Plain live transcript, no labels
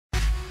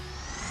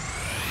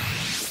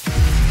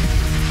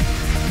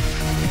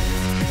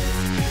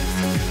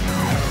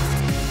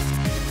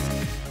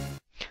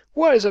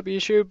What is up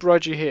YouTube,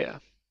 Roger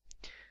here.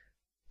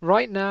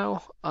 Right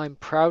now, I'm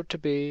proud to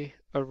be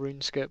a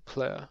RuneScape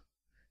player.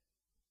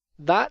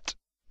 That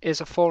is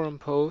a forum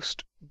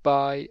post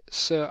by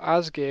Sir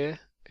Asgeir,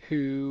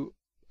 who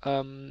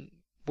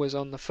was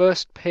on the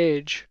first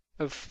page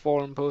of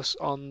forum posts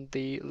on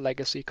the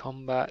Legacy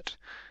Combat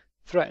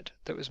thread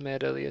that was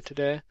made earlier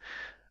today.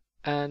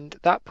 And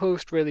that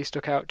post really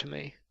stuck out to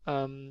me,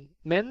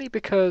 mainly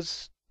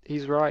because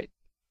he's right,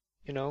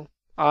 you know.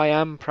 I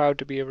am proud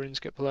to be a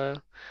RuneScape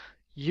player.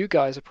 You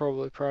guys are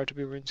probably proud to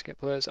be RuneScape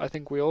players. I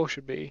think we all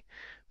should be.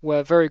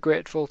 We're very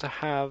grateful to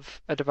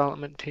have a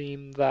development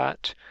team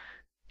that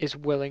is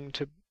willing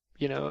to,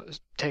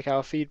 take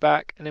our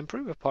feedback and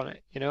improve upon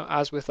it.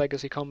 As with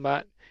Legacy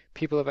Combat,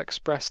 people have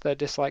expressed their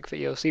dislike for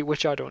EOC,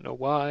 which I don't know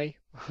why,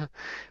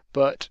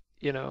 but,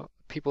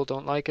 people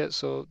don't like it,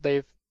 so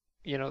they're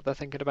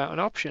thinking about an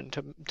option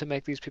to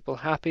make these people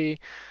happy,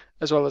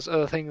 as well as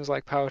other things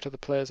like power to the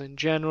players in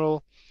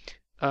general.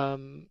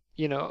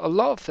 A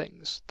lot of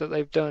things that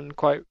they've done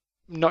quite,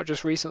 not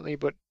just recently,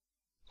 but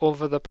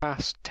over the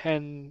past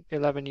 10,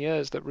 11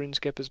 years that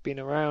RuneScape has been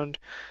around,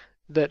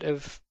 that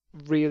have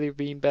really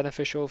been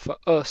beneficial for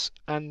us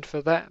and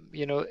for them.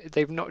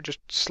 They've not just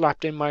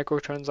slapped in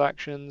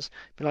microtransactions,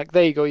 been like,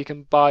 there you go, you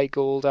can buy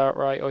gold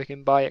outright or you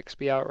can buy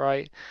XP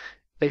outright.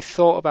 They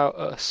thought about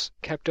us,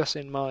 kept us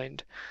in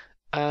mind,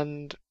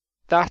 and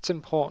that's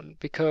important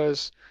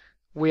because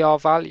we are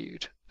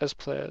valued as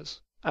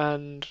players,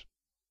 and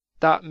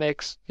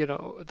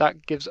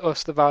that gives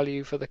us the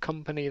value for the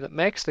company that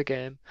makes the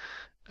game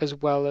as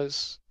well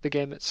as the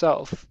game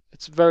itself.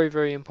 It's very,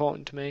 very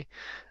important to me.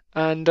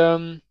 And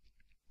a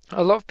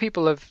lot of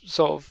people have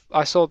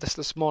I saw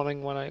this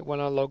morning when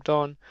I logged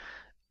on.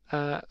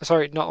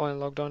 Sorry, not when I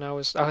logged on. I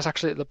was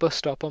actually at the bus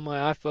stop on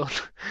my iPhone,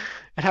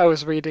 and I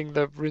was reading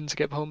the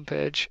RuneScape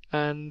homepage,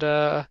 and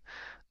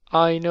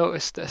I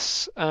noticed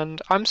this,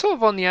 and I'm sort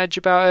of on the edge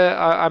about it.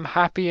 I'm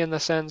happy in the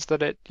sense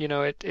that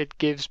it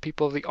gives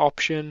people the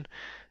option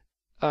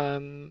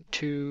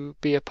to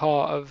be a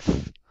part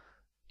of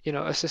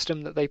a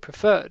system that they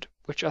preferred,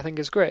 which I think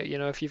is great.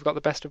 If you've got the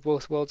best of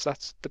both worlds,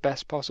 that's the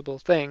best possible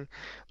thing.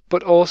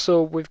 But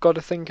also we've got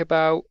to think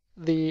about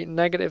the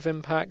negative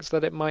impacts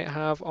that it might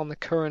have on the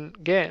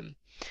current game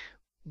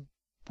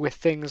with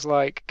things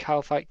like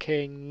Calphite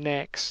King,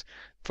 Nex,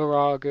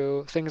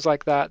 Virago, things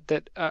like that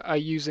are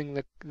using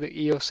the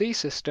EOC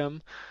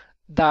system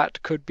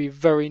that could be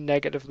very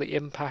negatively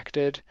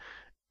impacted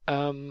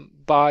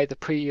by the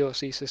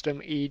pre-EOC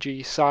system,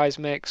 e.g.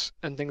 seismics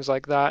and things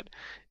like that.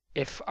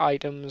 If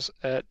items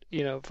at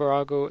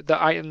Virago, the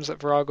items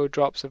that Virago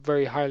drops are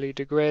very highly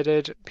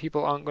degraded,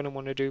 people aren't going to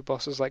want to do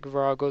bosses like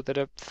Virago that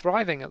are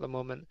thriving at the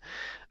moment.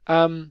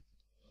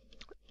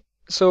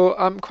 So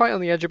I'm quite on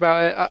the edge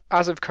about it.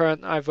 As of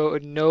current, I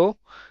voted no,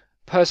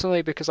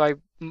 personally, because I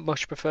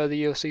much prefer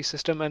the EOC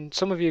system, and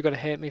some of you are going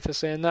to hate me for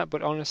saying that,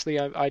 but honestly,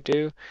 I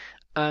do,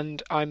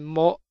 and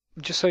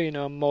just so you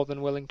know, I'm more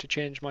than willing to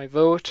change my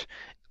vote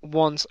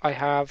once I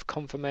have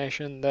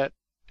confirmation that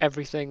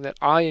everything that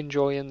I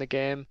enjoy in the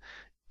game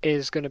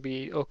is going to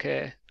be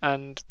okay,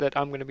 and that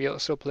I'm going to be able to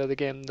still play the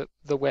game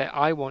the way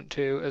I want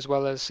to, as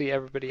well as see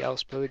everybody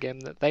else play the game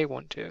that they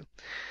want to.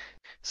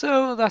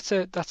 So that's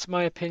it. That's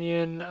my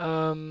opinion.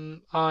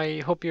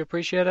 I hope you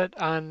appreciate it,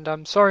 and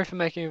I'm sorry for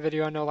making a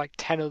video. I know like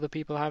 10 other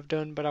people have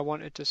done, but I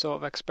wanted to sort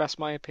of express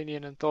my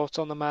opinion and thoughts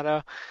on the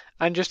matter,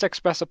 and just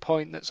express a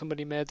point that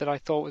somebody made that I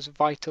thought was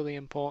vitally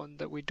important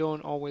that we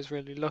don't always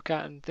really look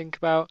at and think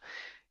about.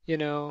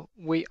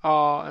 We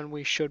are and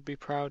we should be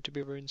proud to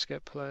be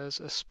RuneScape players,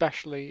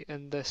 especially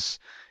in this,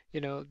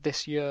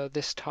 this year,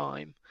 this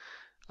time.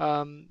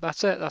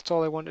 That's it. That's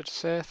all I wanted to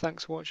say.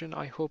 Thanks for watching.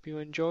 I hope you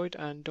enjoyed,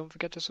 and don't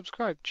forget to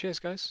subscribe. Cheers,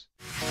 guys.